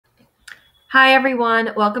Hi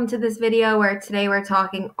everyone, welcome to this video where today we're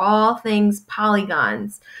talking all things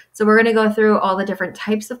polygons. So we're going to go through all the different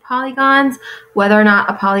types of polygons, whether or not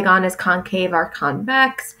a polygon is concave or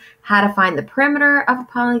convex, how to find the perimeter of a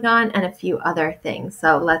polygon, and a few other things.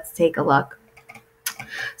 So let's take a look.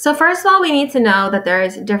 So first of all, we need to know that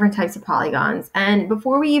there's different types of polygons. And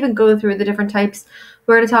before we even go through the different types,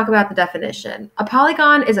 we're going to talk about the definition. A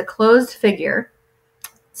polygon is a closed figure.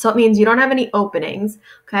 So it means you don't have any openings,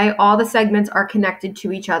 okay? All the segments are connected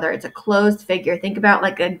to each other. It's a closed figure. Think about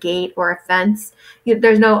like a gate or a fence.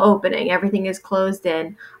 There's no opening. Everything is closed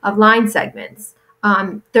in of line segments.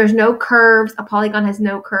 There's no curves. A polygon has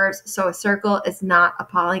no curves. So a circle is not a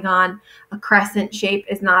polygon. A crescent shape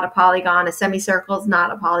is not a polygon. A semicircle is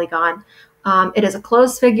not a polygon. It is a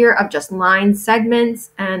closed figure of just line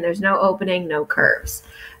segments, and there's no opening, no curves.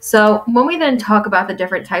 So when we then talk about the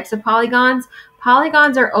different types of polygons,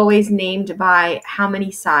 polygons are always named by how many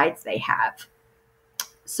sides they have.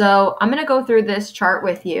 So I'm going to go through this chart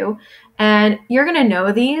with you, and you're going to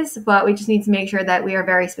know these, but we just need to make sure that we are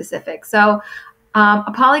very specific. So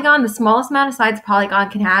a polygon, the smallest amount of sides a polygon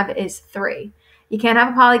can have is 3. You can't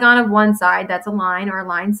have a polygon of one side, that's a line or a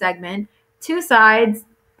line segment. 2 sides,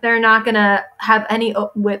 they're not going to have any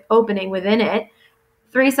opening within it.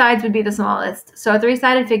 3 sides would be the smallest. So a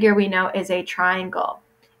 3-sided figure we know is a triangle.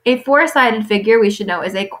 A 4-sided figure we should know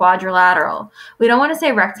is a quadrilateral. We don't want to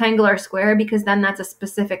say rectangle or square because then that's a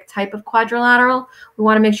specific type of quadrilateral. We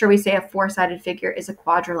want to make sure we say a 4-sided figure is a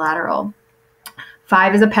quadrilateral.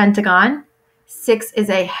 5 is a pentagon. 6 is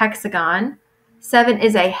a hexagon. 7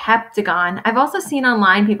 is a heptagon. I've also seen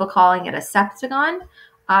online people calling it a septagon.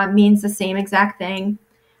 Means the same exact thing.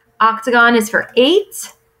 Octagon is for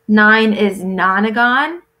 8. 9 is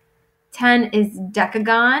nonagon. 10 is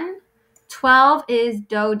decagon. 12 is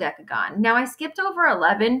dodecagon. Now I skipped over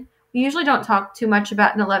 11. We usually don't talk too much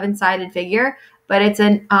about an 11-sided figure, but it's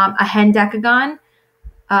a hendecagon.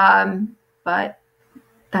 But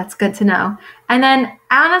that's good to know. And then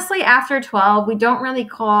honestly, after 12, we don't really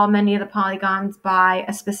call many of the polygons by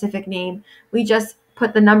a specific name. We just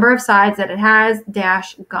put the number of sides that it has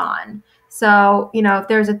dash gon. So, if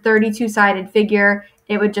there's a 32-sided figure,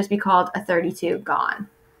 it would just be called a 32gon.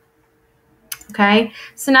 Okay,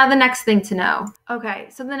 so now the next thing to know. Okay,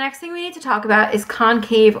 so the next thing we need to talk about is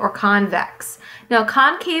concave or convex. Now,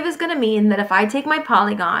 concave is going to mean that if I take my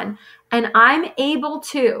polygon and I'm able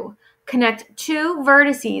to connect 2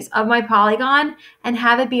 vertices of my polygon and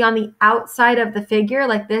have it be on the outside of the figure,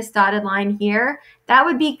 like this dotted line here, that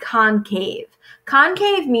would be concave.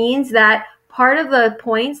 Concave means that part of the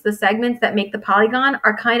points, the segments that make the polygon,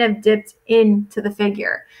 are kind of dipped into the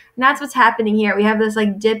figure. And that's what's happening here. We have this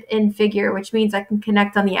like dip in figure, which means I can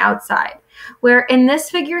connect on the outside. Where in this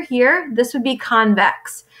figure here, this would be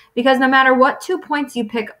convex. Because no matter what 2 points you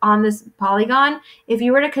pick on this polygon, if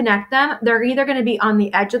you were to connect them, they're either going to be on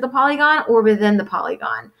the edge of the polygon or within the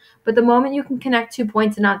polygon. But the moment you can connect 2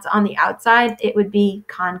 points and it's on the outside, it would be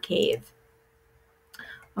concave.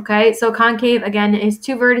 Okay, so concave, again, is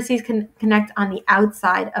 2 vertices connect on the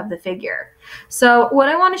outside of the figure. So what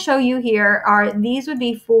I want to show you here are, these would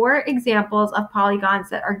be 4 examples of polygons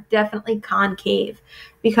that are definitely concave,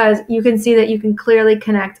 because you can see that you can clearly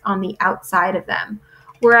connect on the outside of them.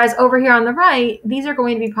 Whereas over here on the right, these are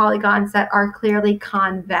going to be polygons that are clearly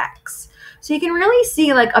convex. So you can really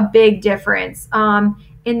see like a big difference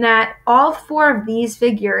in that all 4 of these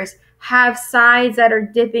figures have sides that are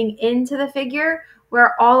dipping into the figure,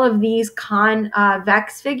 where all of these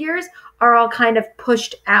convex figures are all kind of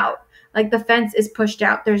pushed out. Like the fence is pushed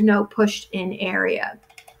out. There's no pushed in area.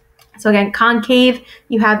 So again, concave,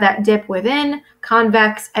 you have that dip within.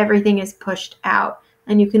 Convex, everything is pushed out,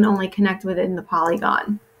 and you can only connect within the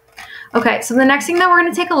polygon. Okay, so the next thing that we're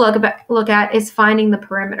going to take a look at is finding the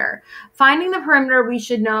perimeter. Finding the perimeter, we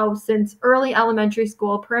should know since early elementary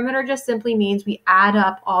school, perimeter just simply means we add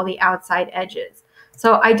up all the outside edges.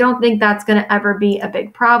 So I don't think that's going to ever be a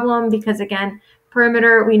big problem because, again,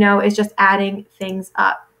 perimeter we know is just adding things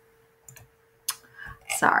up.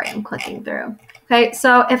 Sorry, I'm clicking through. Okay,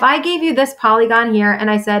 so if I gave you this polygon here and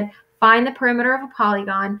I said, find the perimeter of a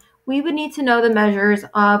polygon, we would need to know the measures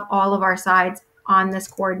of all of our sides on this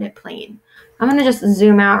coordinate plane. I'm going to just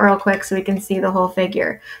zoom out real quick so we can see the whole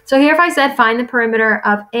figure. So here if I said, find the perimeter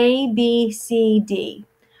of A, B, C, D.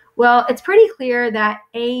 Well, it's pretty clear that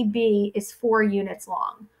AB is 4 units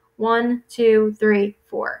long. 1, 2, 3,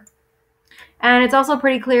 4. And it's also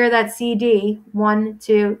pretty clear that CD, 1,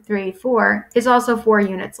 2, 3, 4, is also 4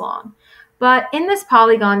 units long. But in this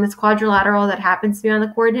polygon, this quadrilateral that happens to be on the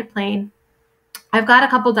coordinate plane, I've got a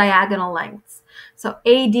couple diagonal lengths. So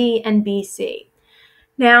AD and BC.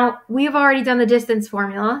 Now, we've already done the distance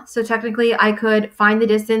formula, so technically I could find the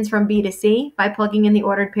distance from B to C by plugging in the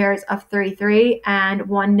ordered pairs of 3, 3 and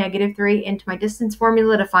 1, -3 into my distance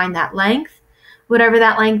formula to find that length. Whatever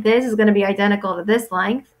that length is going to be identical to this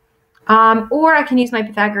length. Or I can use my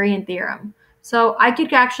Pythagorean theorem. So I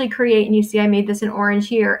could actually create, and you see I made this in orange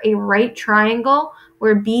here, a right triangle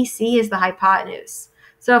where BC is the hypotenuse.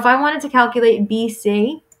 So if I wanted to calculate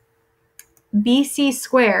BC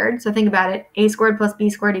squared, so think about it, a squared plus b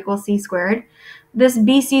squared equals c squared. This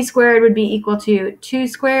BC squared would be equal to 2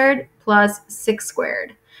 squared plus 6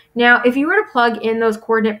 squared. Now, if you were to plug in those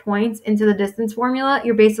coordinate points into the distance formula,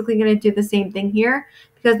 you're basically going to do the same thing here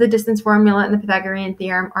because the distance formula and the Pythagorean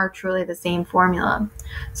theorem are truly the same formula.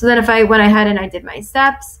 So then if I went ahead and I did my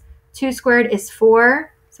steps, 2 squared is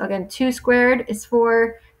 4. So again, 2 squared is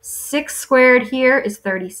 4. 6 squared here is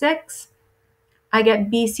 36. I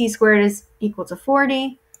get BC squared is equal to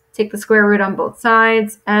 40. Take the square root on both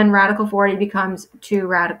sides, and radical 40 becomes 2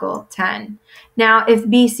 radical 10. Now, if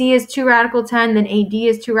BC is 2 radical 10, then AD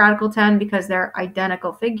is 2 radical 10 because they're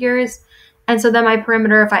identical figures. And so then my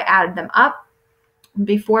perimeter, if I added them up, would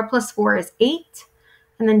be 4 plus 4 is 8.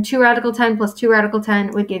 And then 2 radical 10 plus 2 radical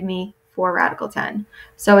 10 would give me 4 radical 10.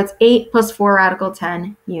 So it's 8 plus 4 radical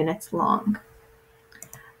 10 units long.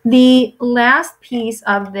 The last piece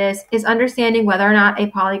of this is understanding whether or not a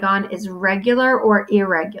polygon is regular or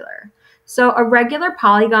irregular. So a regular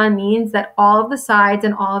polygon means that all of the sides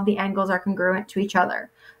and all of the angles are congruent to each other.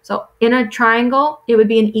 So in a triangle, it would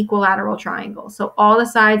be an equilateral triangle. So all the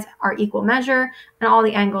sides are equal measure and all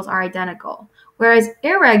the angles are identical. Whereas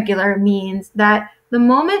irregular means that the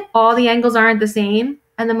moment all the angles aren't the same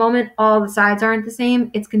and the moment all the sides aren't the same,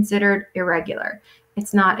 it's considered irregular.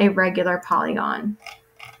 It's not a regular polygon.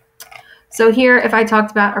 So here, if I talked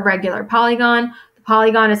about a regular polygon, the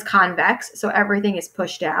polygon is convex, so everything is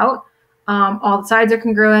pushed out. All the sides are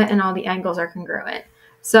congruent and all the angles are congruent.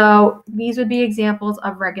 So these would be examples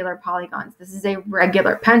of regular polygons. This is a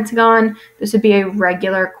regular pentagon. This would be a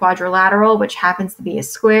regular quadrilateral, which happens to be a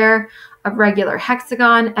square, a regular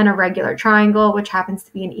hexagon, and a regular triangle, which happens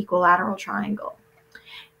to be an equilateral triangle.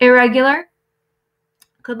 Irregular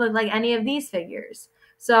could look like any of these figures.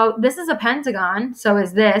 So this is a pentagon, so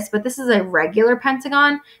is this, but this is a regular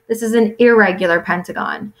pentagon. This is an irregular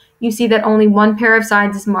pentagon. You see that only one pair of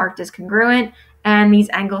sides is marked as congruent, and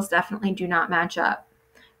these angles definitely do not match up.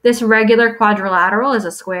 This regular quadrilateral is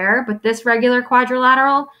a square, but this regular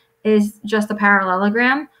quadrilateral is just a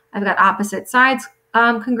parallelogram. I've got opposite sides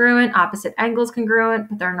congruent, opposite angles congruent,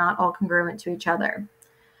 but they're not all congruent to each other.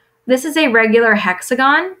 This is a regular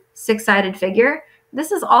hexagon, 6-sided figure.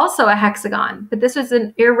 This is also a hexagon, but this is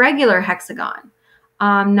an irregular hexagon.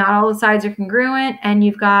 Not all the sides are congruent, and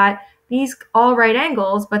you've got these all right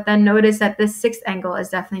angles, but then notice that this 6th angle is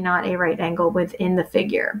definitely not a right angle within the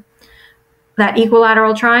figure. That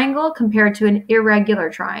equilateral triangle compared to an irregular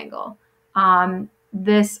triangle.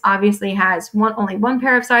 This obviously has only one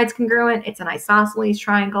pair of sides congruent. It's an isosceles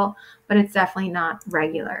triangle, but it's definitely not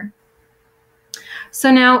regular.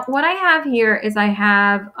 So now what I have here is I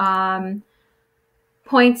have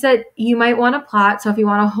points that you might want to plot. So if you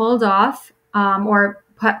want to hold off or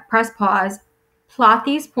press pause, plot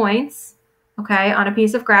these points, okay, on a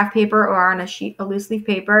piece of graph paper or on a loose leaf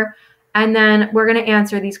paper. And then we're going to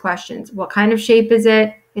answer these questions. What kind of shape is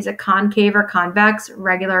it? Is it concave or convex,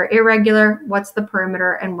 regular or irregular? What's the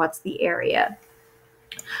perimeter and what's the area?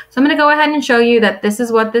 So I'm going to go ahead and show you that this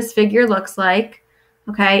is what this figure looks like.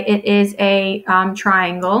 Okay, it is a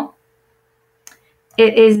triangle.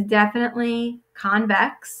 It is definitely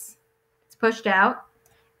convex. It's pushed out.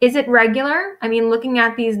 Is it regular? I mean, looking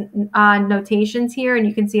at these notations here, and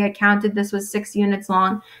you can see I counted this was 6 units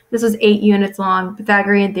long. This was 8 units long.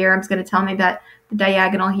 Pythagorean theorem is going to tell me that the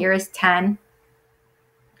diagonal here is 10.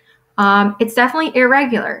 It's definitely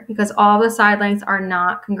irregular because all the side lengths are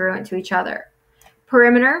not congruent to each other.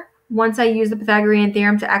 Perimeter, once I use the Pythagorean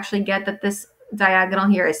theorem to actually get that this diagonal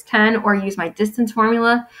here is 10, or use my distance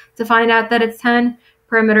formula to find out that it's 10,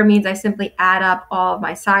 perimeter means I simply add up all of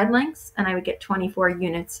my side lengths and I would get 24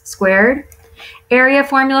 units squared. Area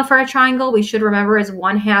formula for a triangle, we should remember, is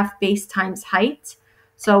 1/2 base times height.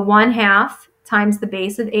 So 1/2 times the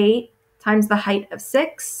base of 8 times the height of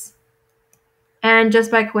 6. And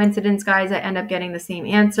just by coincidence, guys, I end up getting the same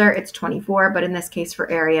answer. It's 24, but in this case for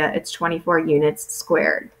area, it's 24 units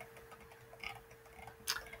squared.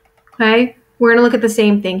 Okay, we're going to look at the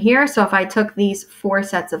same thing here. So if I took these 4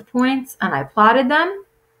 sets of points and I plotted them,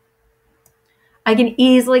 I can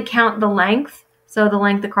easily count the length. So the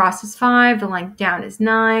length across is 5, the length down is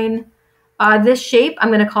 9. This shape, I'm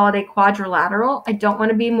going to call it a quadrilateral. I don't want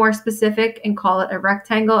to be more specific and call it a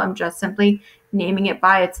rectangle. I'm just simply naming it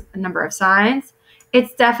by its number of sides.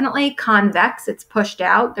 It's definitely convex. It's pushed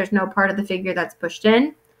out. There's no part of the figure that's pushed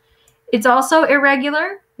in. It's also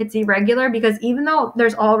irregular. It's irregular because even though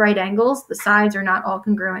there's all right angles, the sides are not all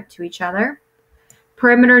congruent to each other.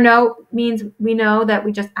 Perimeter note means we know that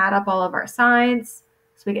we just add up all of our sides.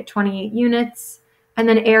 So we get 28 units. And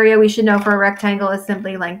then area we should know for a rectangle is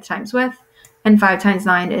simply length times width. And 5 times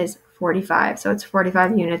 9 is 45. So it's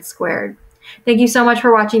 45 units squared. Thank you so much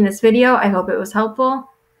for watching this video. I hope it was helpful.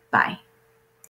 Bye.